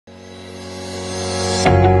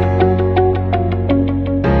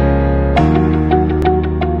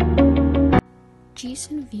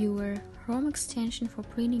extension for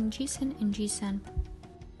printing JSON and JSON.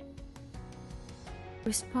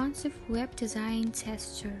 Responsive Web Design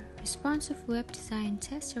Tester. Responsive Web Design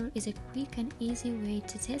Tester is a quick and easy way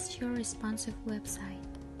to test your responsive website.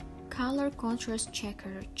 Color Contrast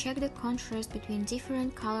Checker. Check the contrast between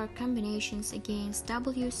different color combinations against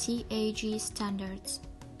WCAG standards.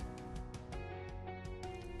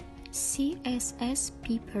 CSS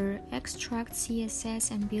Piper. Extract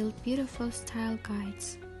CSS and build beautiful style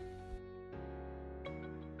guides.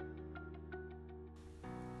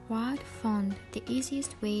 What font? The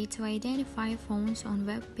easiest way to identify fonts on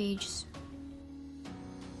web pages.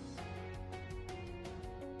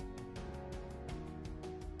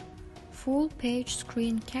 Full page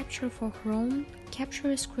screen capture for Chrome.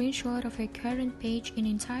 Capture a screenshot of a current page in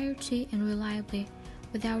entirety and reliably,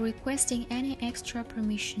 without requesting any extra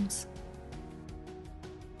permissions.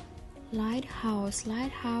 Lighthouse.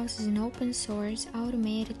 Lighthouse is an open-source,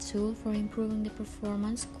 automated tool for improving the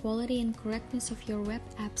performance, quality, and correctness of your web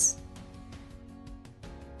apps.